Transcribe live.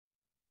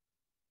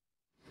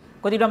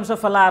Continuamos a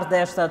falar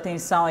desta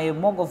tensão em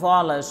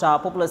Mogovolas. A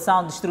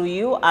população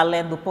destruiu,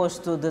 além do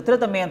posto de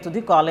tratamento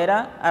de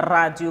cólera, a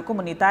rádio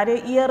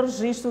comunitária e a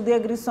registro de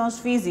agressões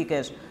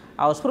físicas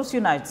aos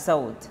profissionais de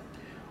saúde.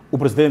 O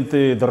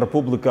Presidente da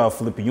República,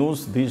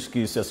 Nyusi, diz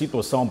que se a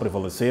situação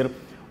prevalecer,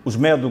 os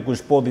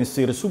médicos podem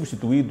ser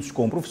substituídos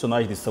com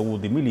profissionais de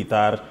saúde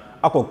militar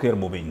a qualquer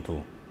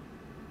momento.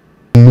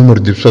 O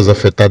número de pessoas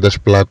afetadas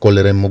pela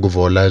cólera em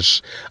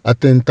Mogovolas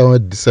até então é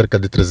de cerca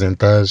de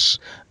 300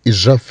 e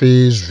já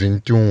fez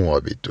 21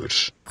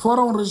 óbitos.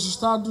 Foram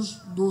registrados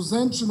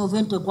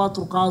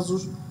 294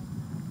 casos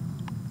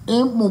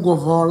em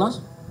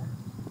Mogovolas,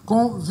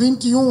 com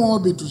 21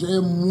 óbitos.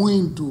 É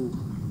muito.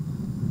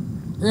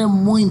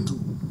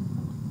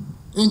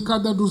 Em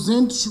cada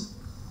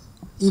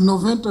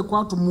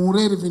 294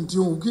 morrer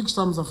 21. O que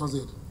estamos a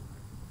fazer?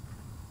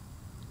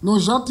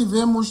 Nós já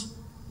tivemos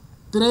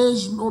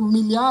 2,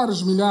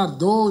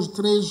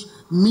 3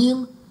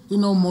 mil e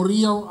não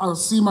morriam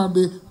acima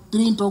de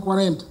 30 ou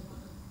 40.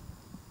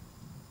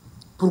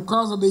 Por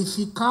causa da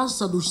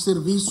eficácia dos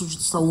serviços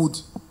de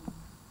saúde.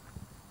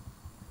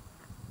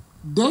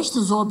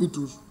 Destes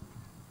óbitos,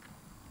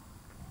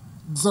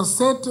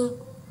 17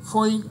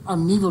 foi a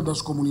nível das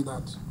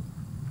comunidades,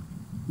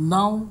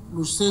 não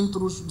nos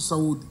centros de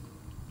saúde.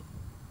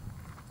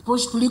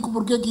 Depois explico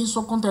por que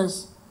isso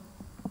acontece.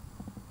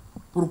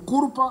 Por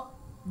culpa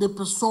de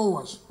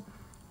pessoas,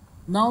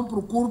 não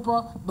por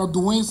culpa da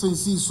doença em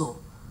si só.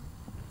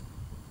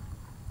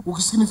 O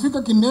que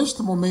significa que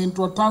neste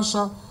momento a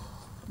taxa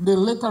de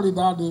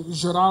letalidade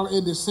geral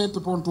é de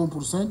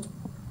 7,1%,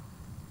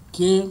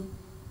 que é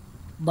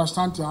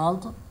bastante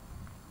alta.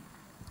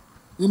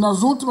 E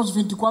nas últimas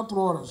 24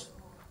 horas,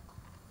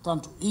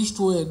 portanto,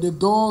 isto é,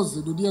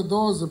 do dia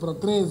 12 para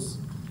 13,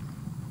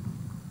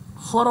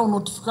 foram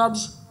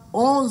notificados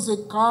 11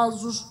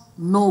 casos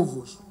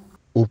novos.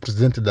 O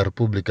Presidente da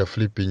República,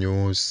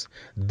 Nyusi,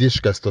 diz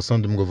que a situação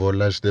de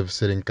Mogovolas deve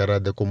ser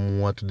encarada como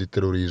um ato de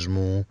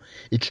terrorismo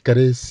e que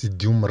carece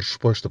de uma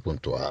resposta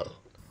pontual.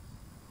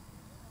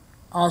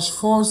 As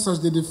forças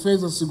de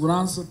defesa e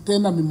segurança têm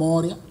na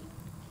memória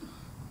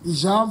e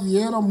já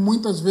vieram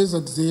muitas vezes a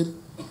dizer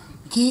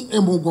que em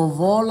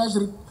Mogovolas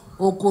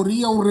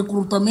ocorria o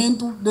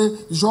recrutamento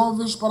de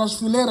jovens para as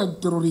fileiras de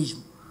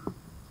terrorismo.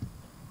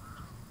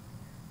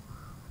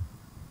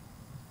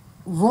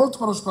 Volto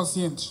para os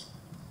pacientes.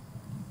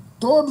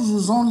 Todos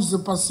os 11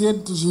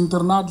 pacientes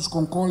internados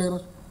com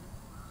cólera,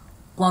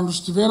 quando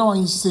estiveram a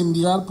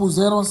incendiar,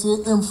 puseram-se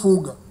em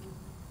fuga.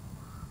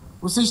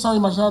 Vocês estão a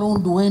imaginar um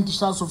doente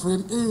está a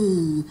sofrer,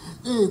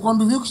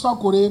 quando viu que está a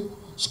correr,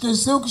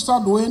 esqueceu que está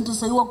doente,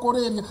 saiu a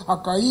correr, a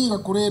cair, a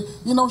correr,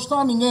 e não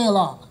está ninguém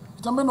lá.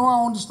 Também não há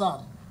onde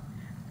estar.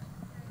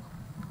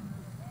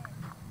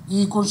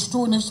 E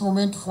constitui neste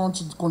momento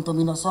fonte de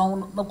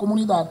contaminação na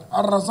comunidade.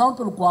 A razão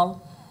pelo qual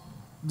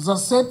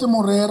 17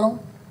 morreram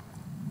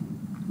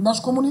nas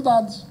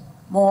comunidades.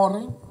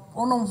 Morrem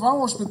ou não vão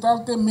ao hospital,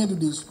 têm medo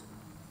disso.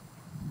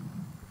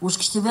 Os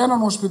que estiveram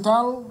no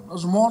hospital,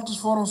 as mortes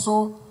foram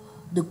só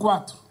de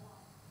 4.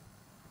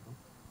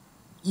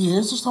 E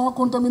esses estão a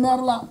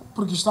contaminar lá,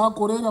 porque está a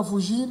correr, a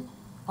fugir,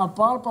 a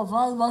palpa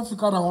vai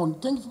ficar aonde?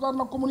 Tem que ficar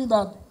na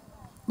comunidade.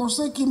 Não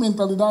sei que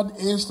mentalidade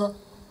é esta,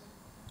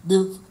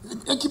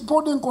 é que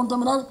podem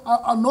contaminar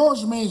a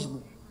nós mesmos,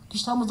 que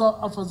estamos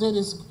a fazer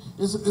esse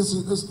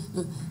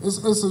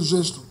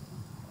gesto.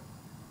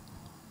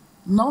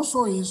 Não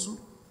só isso,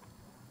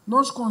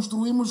 nós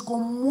construímos com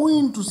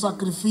muito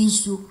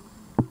sacrifício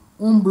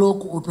um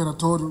bloco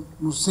operatório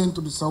no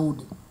centro de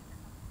saúde.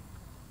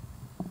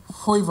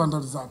 Foi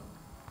vandalizado.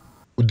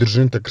 O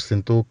dirigente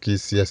acrescentou que,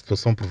 se a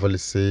situação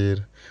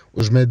prevalecer,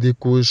 os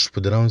médicos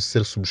poderão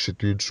ser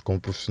substituídos com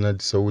profissionais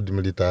de saúde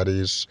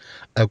militares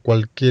a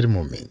qualquer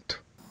momento.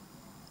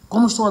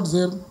 Como estou a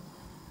dizer,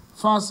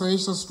 face a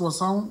esta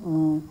situação,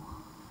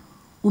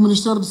 o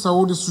Ministério da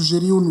Saúde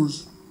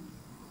sugeriu-nos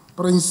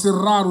para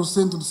encerrar o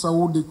centro de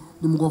saúde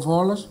de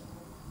Mogovolas,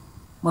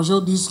 mas eu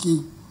disse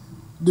que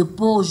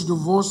depois do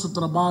vosso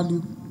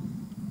trabalho,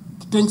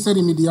 que tem que ser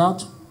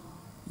imediato,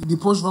 e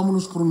depois vamos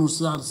nos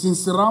pronunciar se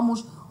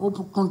encerramos ou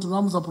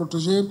continuamos a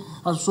proteger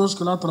as pessoas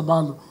que lá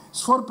trabalham.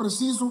 Se for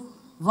preciso,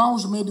 vão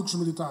os médicos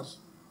militares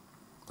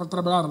para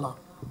trabalhar lá,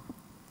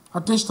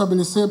 até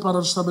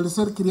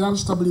criar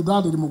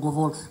estabilidade de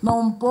Mogovolas.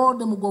 Não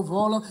pode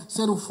Mogovolas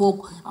ser o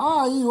foco.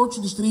 Há aí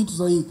outros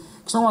distritos aí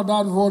que estão a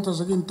dar voltas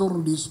aqui em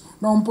torno disso.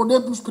 Não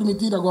podemos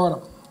permitir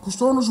agora.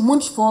 Custou-nos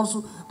muito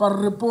esforço para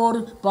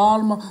repor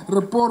Palma,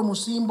 repor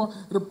Mocimba,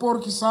 repor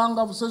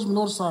Kisanga, vocês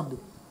melhor sabem.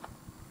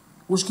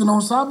 Os que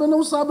não sabem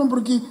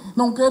porque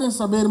não querem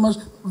saber, mas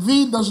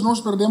nós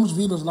perdemos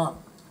vidas lá.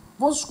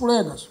 Vossos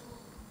colegas.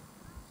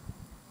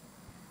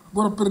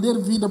 Agora, perder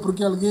vida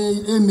porque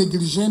alguém é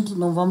negligente,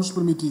 não vamos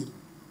permitir.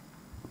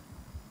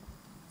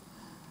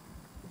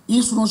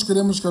 Isso nós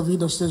queremos que a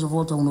vida esteja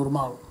volta ao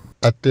normal.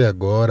 Até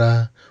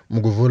agora,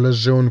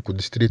 Mogovolas é o único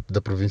distrito da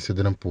província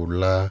de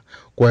Nampula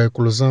com a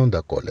eclosão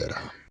da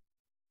cólera.